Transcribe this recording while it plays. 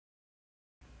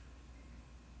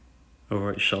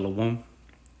Alright, Shalom,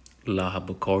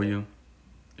 Lahabakaryam,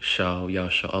 Shal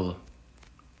Yasha.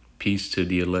 Peace to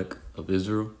the elect of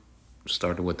Israel.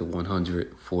 Started with the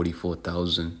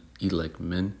 144,000 elect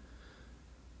men,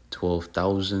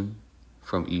 12,000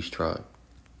 from each tribe,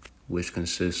 which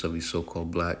consists of the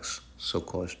so-called blacks,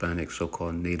 so-called Hispanics,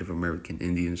 so-called Native American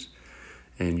Indians,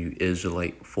 and you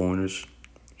Israelite foreigners,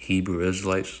 Hebrew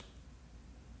Israelites,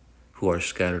 who are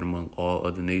scattered among all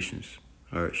other nations.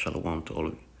 Alright, Shalom to all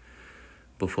of you.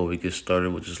 Before we get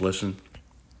started with this lesson,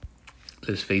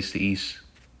 let's face the east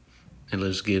and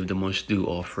let's give the much due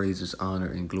all praises, honor,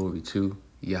 and glory to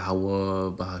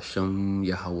YAHAWAH, BAHASHAM,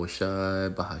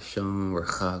 YAHAWASHI, BAHASHAM,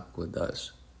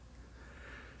 QaDash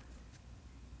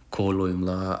Holy,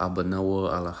 NAWA,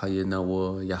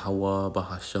 NAWA, YAHAWAH,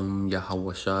 BAHASHAM,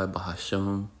 YAHAWASHI,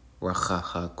 BAHASHAM,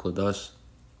 QaDash.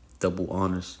 Double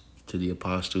honors to the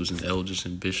apostles and elders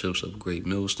and bishops of Great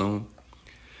Millstone.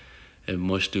 And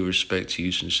much due respect to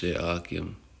you, sincere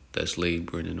Akim, that's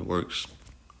laboring in the works.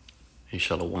 And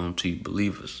Shalom to you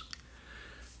believers.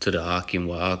 To the Akim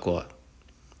wa Akwat,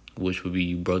 which would be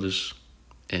you brothers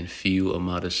and few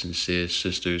amount of sincere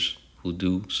sisters who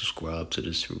do subscribe to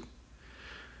this truth.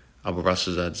 Our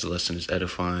Rasazad's lesson is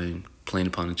edifying, plain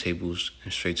upon the tables,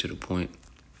 and straight to the point.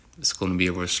 It's going to be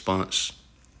a response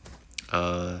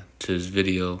to this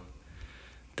video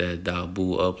that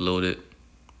Dabu uploaded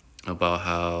about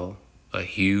how a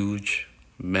huge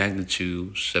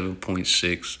magnitude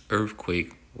 7.6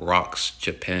 earthquake rocks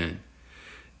Japan.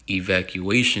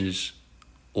 Evacuations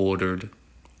ordered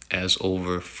as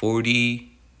over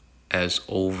 40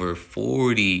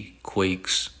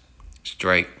 quakes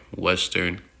strike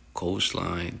western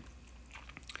coastline.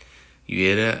 You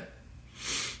hear that?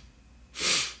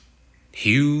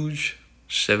 Huge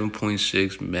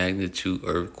 7.6 magnitude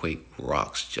earthquake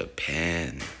rocks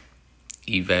Japan.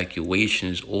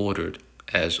 Evacuations ordered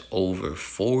as over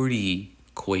 40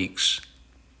 quakes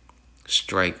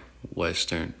strike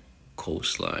western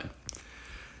coastline.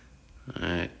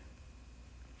 Alright.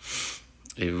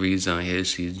 It reads on here,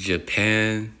 see,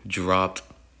 Japan dropped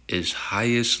its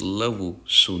highest level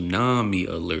tsunami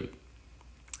alert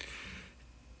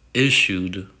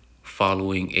issued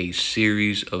following a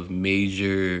series of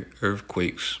major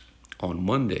earthquakes on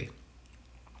Monday,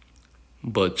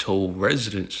 but told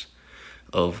residents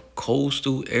of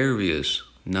coastal areas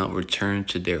not return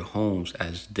to their homes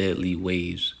as deadly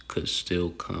waves could still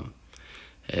come.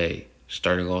 Hey,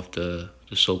 starting off the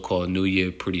so-called New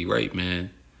Year pretty right,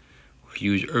 man.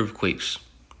 Huge earthquakes.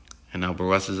 And our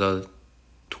Barazaza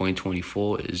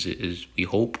 2024 is we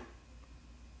hope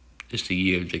it's the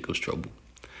year of Jacob's trouble.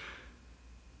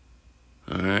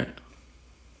 Alright.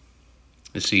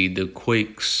 Let's see, the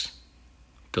quakes,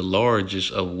 the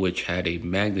largest of which had a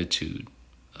magnitude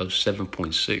of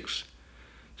 7.6,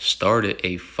 started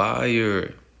a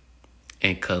fire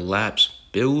and collapsed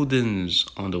buildings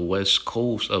on the west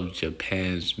coast of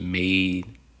Japan's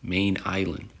main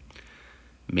island,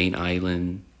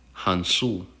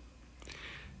 Honshu.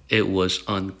 It was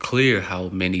unclear how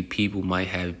many people might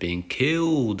have been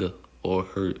killed or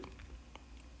hurt.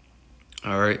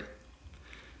 All right.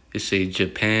 It says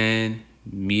Japan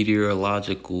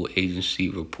Meteorological Agency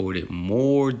reported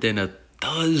more than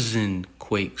 12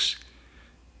 quakes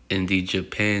in the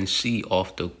Japan Sea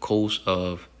off the coast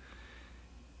of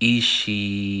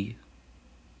Ishikawa,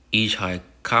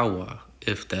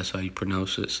 if that's how you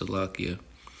pronounce it, Salakia,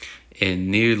 and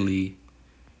nearly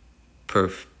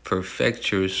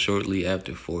prefectures shortly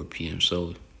after 4 p.m.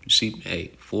 So, you see,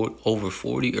 hey, over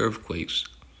 40 earthquakes.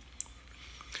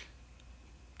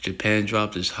 Japan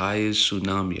dropped its highest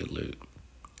tsunami alert.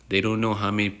 They don't know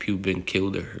how many people been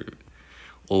killed or hurt.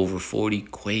 Over 40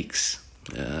 quakes.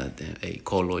 Damn, hey,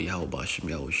 call Lord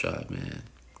YAHAWASHI, man.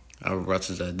 Our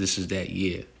Rasazad, this is that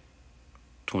year,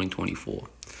 2024. All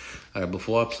right,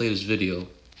 before I play this video,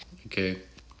 okay,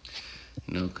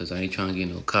 you know, because I ain't trying to get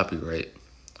no copyright.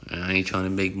 I ain't trying to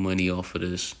make money off of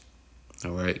this.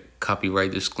 All right,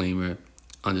 copyright disclaimer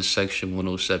under section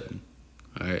 107.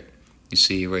 All right, you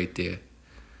see it right there.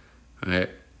 All right,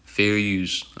 fair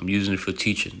use. I'm using it for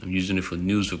teaching. I'm using it for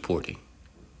news reporting.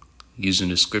 Using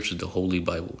the scripture, the Holy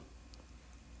Bible.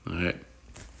 All right.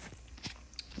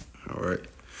 All right.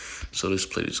 So let's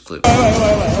play this clip.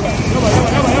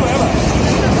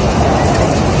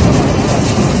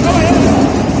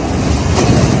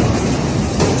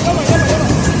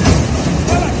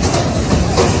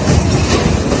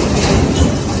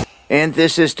 And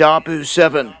this is Dabu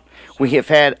 7. We have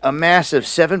had a massive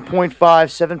 7.5,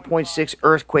 7.6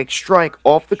 earthquake strike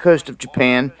off the coast of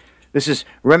Japan. This is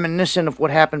reminiscent of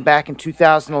what happened back in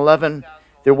 2011.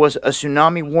 There was a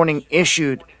tsunami warning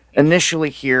issued initially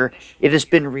here. It has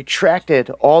been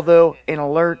retracted, although an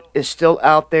alert is still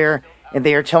out there, and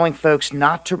they are telling folks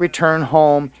not to return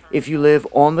home if you live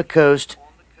on the coast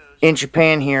in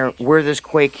Japan here where this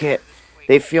quake hit.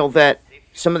 They feel that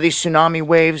some of these tsunami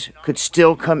waves could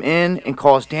still come in and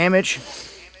cause damage.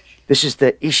 This is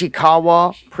the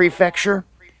Ishikawa prefecture.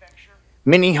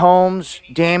 Many homes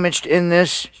damaged in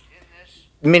this,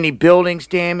 many buildings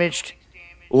damaged,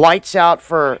 lights out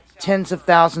for tens of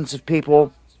thousands of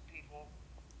people.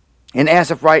 And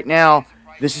as of right now,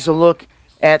 this is a look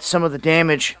at some of the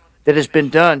damage that has been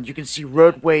done. You can see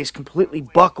roadways completely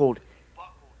buckled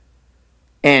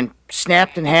and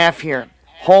snapped in half here.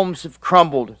 Homes have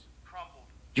crumbled.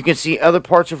 You can see other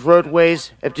parts of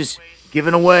roadways have just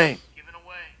given away.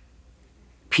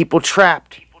 People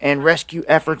trapped, and rescue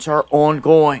efforts are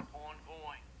ongoing.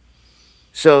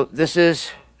 So this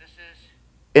is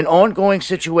an ongoing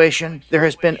situation. There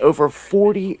has been over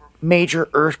 40 major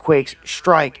earthquakes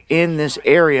strike in this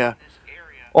area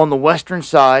on the western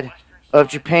side of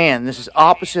Japan. This is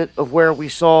opposite of where we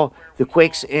saw the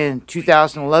quakes in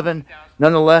 2011.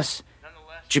 Nonetheless,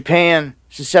 Japan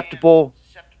susceptible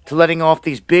to letting off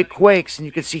these big quakes, and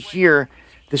you can see here,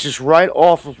 this is right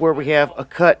off of where we have a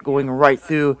cut going right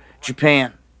through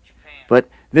Japan. But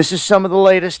this is some of the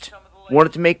latest.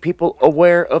 Wanted to make people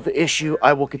aware of the issue.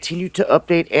 I will continue to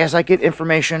update as I get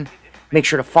information. Make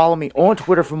sure to follow me on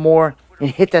Twitter for more, and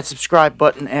hit that subscribe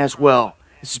button as well.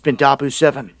 This has been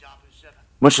Dabu7.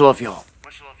 Much love, y'all.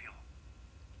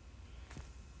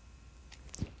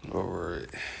 Alright,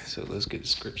 so let's get the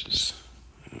scriptures.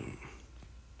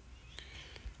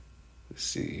 Let's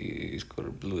see, let's go to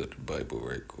Blue Letter Bible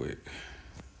right quick.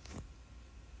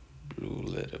 Blue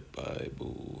Letter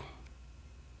Bible.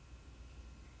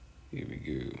 Here we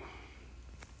go.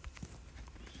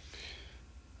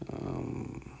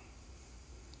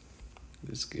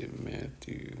 Let's get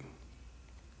Matthew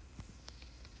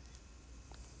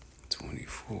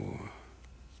 24.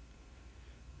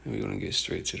 And we're going to get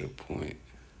straight to the point.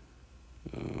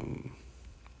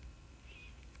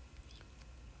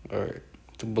 Alright,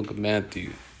 the book of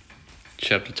Matthew,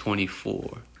 chapter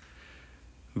 24,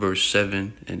 verse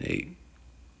 7 and 8.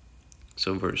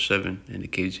 So verse 7 in the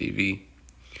KJV.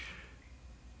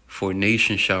 For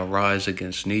nation shall rise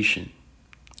against nation,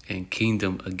 and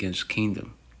kingdom against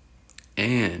kingdom.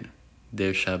 And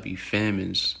there shall be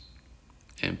famines,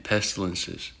 and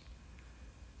pestilences,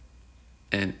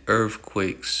 and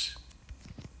earthquakes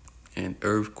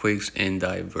in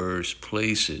diverse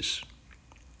places.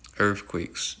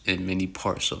 Earthquakes in many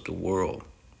parts of the world.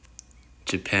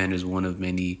 Japan is one of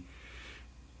many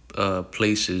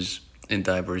places, in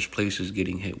diverse places,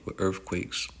 getting hit with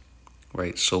earthquakes,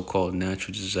 right? So-called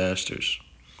natural disasters.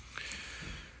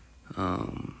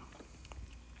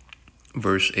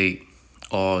 Verse 8,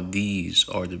 all these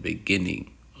are the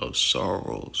beginning of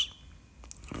sorrows.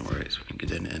 All right, so we can get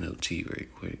that in NLT very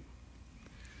quick.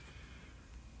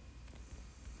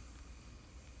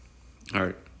 All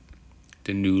right,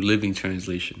 the New Living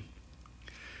Translation.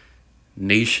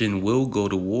 Nation will go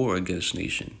to war against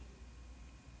nation,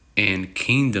 and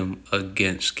kingdom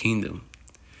against kingdom.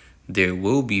 There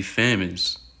will be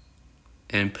famines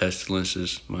and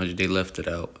pestilences. Mind you, they left it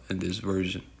out in this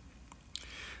version.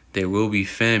 There will be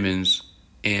famines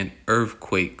and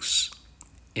earthquakes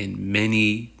in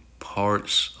many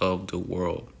parts of the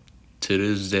world. To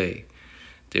this day,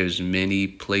 there's many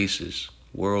places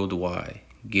worldwide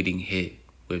getting hit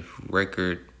with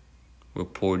record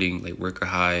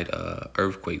high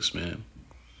earthquakes, man.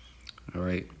 All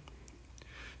right.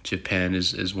 Japan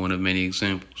is one of many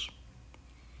examples.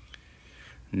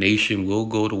 Nation will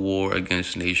go to war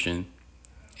against nation,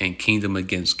 and kingdom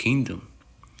against kingdom.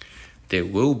 There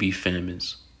will be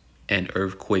famines and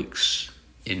earthquakes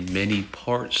in many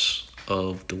parts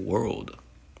of the world.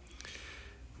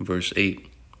 Verse 8.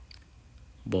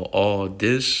 But all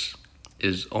this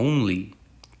is only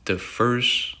the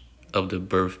first of the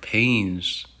birth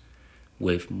pains,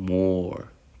 with more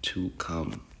to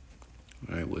come.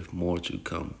 All right, with more to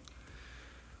come.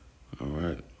 All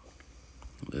right,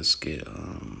 let's get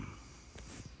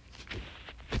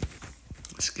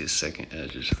second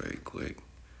edges very quick.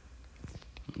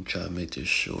 I'm trying to make this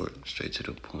short, straight to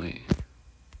the point.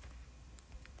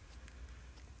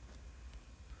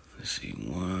 Let's see,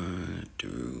 1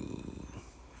 through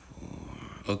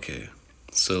 4. Okay,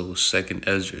 so second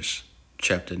Esdras,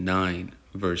 chapter 9,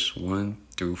 verse 1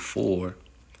 through 4,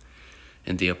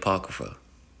 in the Apocrypha,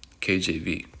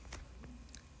 KJV.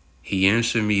 He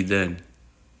answered me then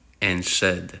and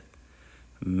said,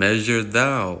 measure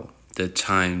thou the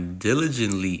time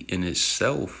diligently in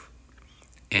itself,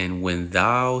 And when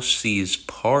thou seest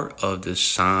part of the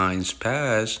signs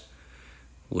past,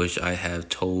 which I have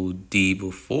told thee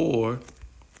before,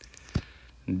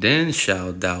 then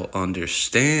shalt thou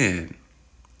understand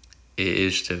it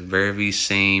is the very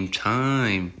same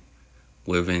time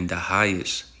wherein the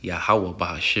highest Yahawah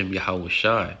BAHASHAM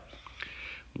YAHAWASHI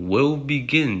will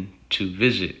begin to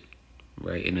visit,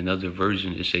 right? In another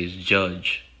version it says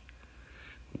judge,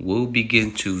 will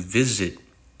begin to visit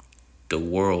the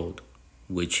world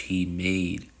which he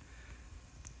made.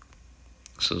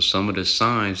 So some of the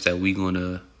signs that we're going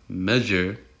to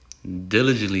measure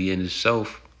diligently in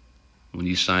itself, when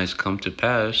these signs come to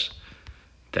pass,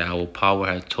 that our power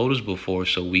has told us before,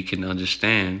 so we can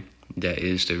understand that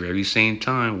it's the very same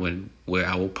time where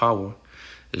our power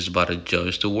is about to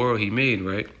judge the world he made,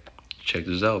 right? Check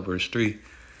this out, verse 3.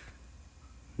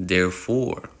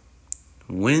 Therefore,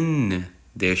 when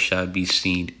there shall be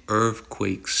seen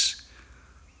earthquakes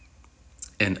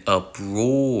and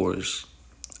uproars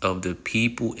of the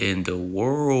people in the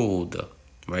world,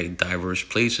 right? Diverse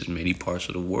places, many parts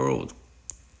of the world.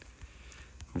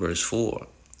 Verse 4.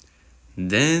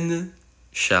 Then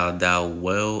shalt thou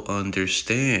well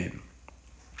understand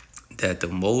that the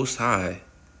Most High,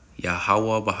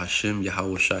 Yahawah BAHASHAM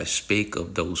YAHAWASHI, spake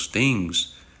of those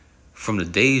things from the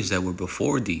days that were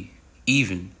before thee,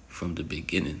 even from the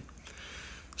beginning.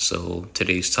 So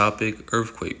today's topic,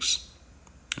 earthquakes.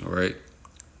 All right.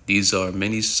 These are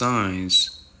many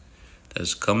signs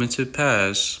that's coming to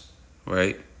pass,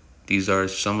 right? These are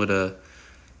some of the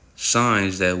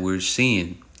signs that we're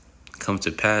seeing come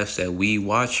to pass, that we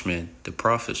watchmen, the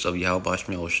prophets of Yahweh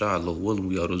BAHASHAM YAHAWASHI, Lord willing,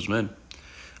 we are those men,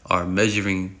 are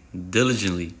measuring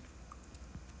diligently.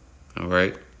 All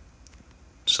right.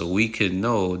 So we can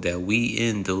know that we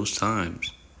in those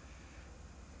times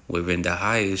wherein the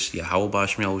highest Yahweh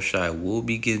BAHASHAM YAHAWASHI will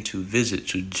begin to visit,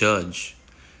 to judge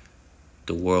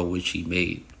the world which he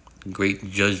made.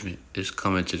 Great judgment is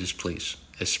coming to this place,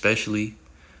 especially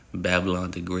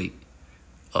Babylon the Great,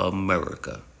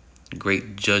 America.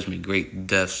 Great judgment, great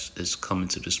deaths is coming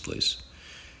to this place.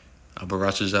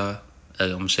 Abarazah, I'm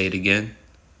going to say it again,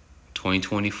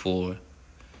 2024,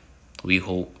 we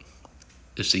hope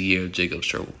it's the year of Jacob's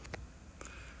trouble.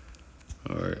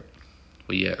 All right.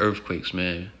 But yeah, earthquakes,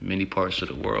 man, many parts of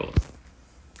the world.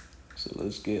 So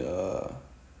let's get, I'm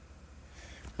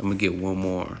going to get one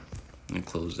more and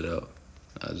close it out.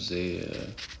 Isaiah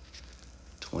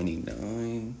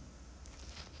 29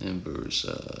 and verse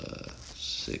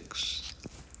 6.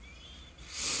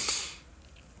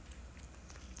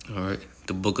 All right.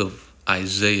 The book of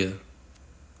Isaiah,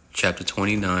 chapter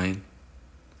 29,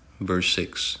 verse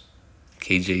 6.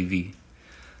 KJV.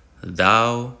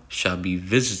 Thou shalt be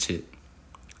visited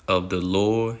of the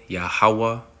Lord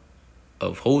Yahawah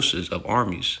of hosts, of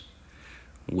armies,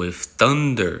 with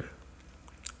thunder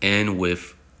and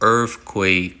with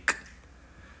earthquake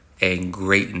and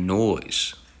great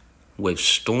noise, with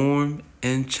storm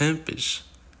and tempest,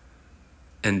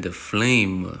 and the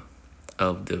flame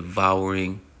of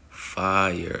devouring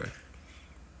fire.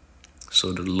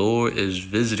 So the Lord is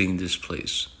visiting this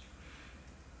place,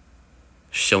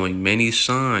 showing many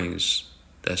signs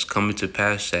that's coming to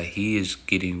pass, that he is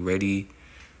getting ready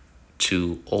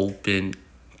to open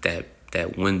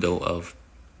that window of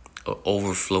an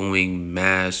overflowing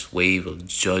mass wave of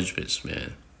judgments,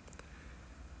 man.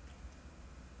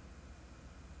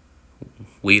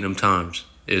 We in them times,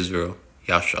 Israel,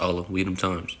 Yasha, we in them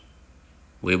times.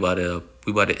 We about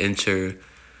to enter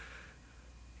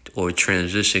or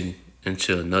transition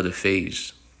into another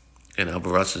phase. And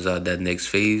Abarazah, that next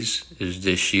phase is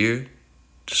this year,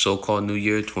 the so-called new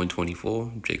year,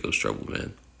 2024, Jacob's trouble,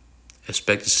 man.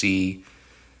 Expect to see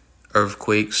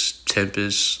earthquakes,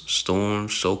 tempests,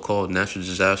 storms, so-called natural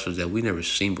disasters that we never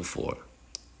seen before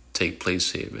take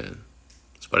place here, man.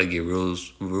 It's about to get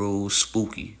real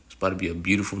spooky. It's about to be a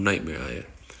beautiful nightmare out here.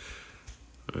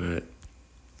 All right.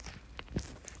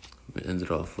 I'm going to end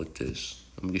it off with this.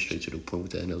 I'm going to get straight to the point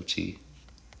with the NLT.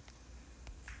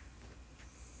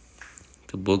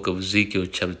 The book of Ezekiel,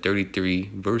 chapter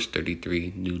 33, verse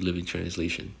 33, New Living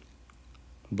Translation.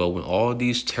 But when all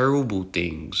these terrible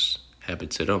things happen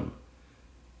to them,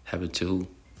 happen to who?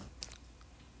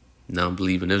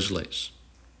 Non-believing Israelites.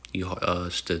 You,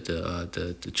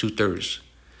 the 2/3,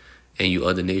 and you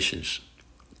other nations.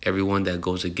 Everyone that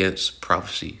goes against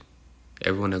prophecy.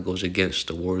 Everyone that goes against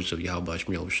the words of Yahweh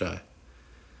BAHASHAM YAHAWASHI.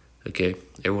 Okay?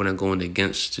 Everyone that going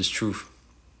against his truth.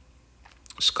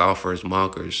 Scoffers,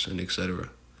 mockers, and etc.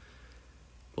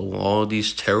 But when all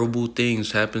these terrible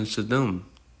things happen to them,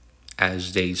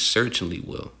 as they certainly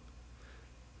will,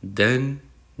 then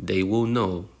they will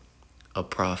know a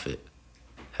prophet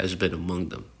has been among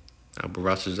them.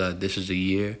 Baratazah, this is a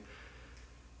year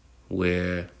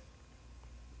where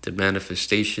the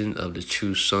manifestation of the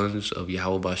true sons of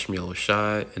Yahweh Bashmi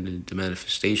Yahawashi and the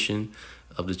manifestation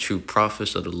of the true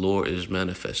prophets of the Lord is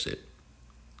manifested.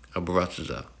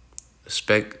 Baratazah.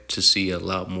 Expect to see a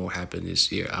lot more happen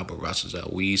this year.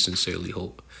 Baratazah. We sincerely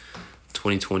hope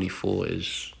 2024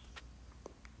 is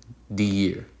the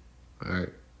year, all right,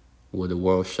 where the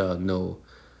world shall know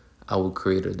our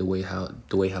Creator the way how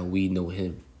we know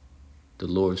Him. The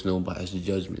Lord is known by His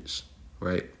judgments,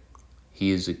 right?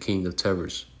 He is the King of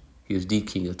terrors. He is the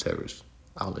King of terrors.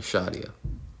 AHLA Shadia.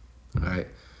 All right.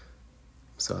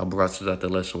 So Baratazah, the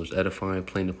lesson was edifying,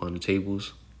 playing upon the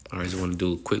tables. All right, I just want to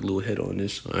do a quick little hit on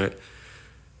this. All right.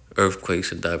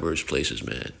 Earthquakes in diverse places,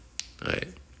 man. All right.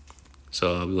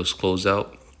 So we will close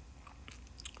out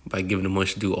by giving the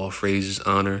much due all phrases,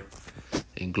 honor,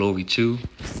 and glory to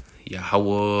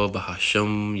Yahawah,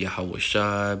 BAHASHAM,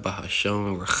 YAHAWASHI,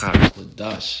 BAHASHAM,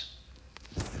 HAQADASH.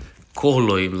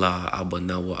 Kohloim la AHBA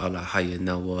NAWA ala HAYA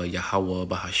NAWA, YAHAWAH,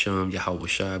 BAHASHAM,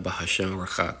 YAHAWASHI, BAHASHAM,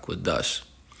 HAQADASH.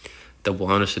 Double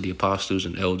honors to the apostles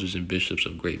and elders and bishops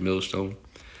of Great Millstone,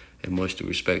 and much due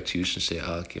respect to you, sincere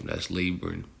Akim, that's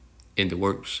laboring in the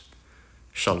works.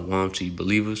 Shalom to you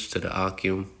believers, to the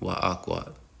Akim wa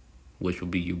which will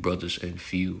be you brothers and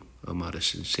few of my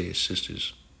sincere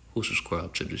sisters who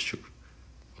subscribe to this truth.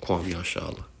 Kwam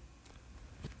Yashala.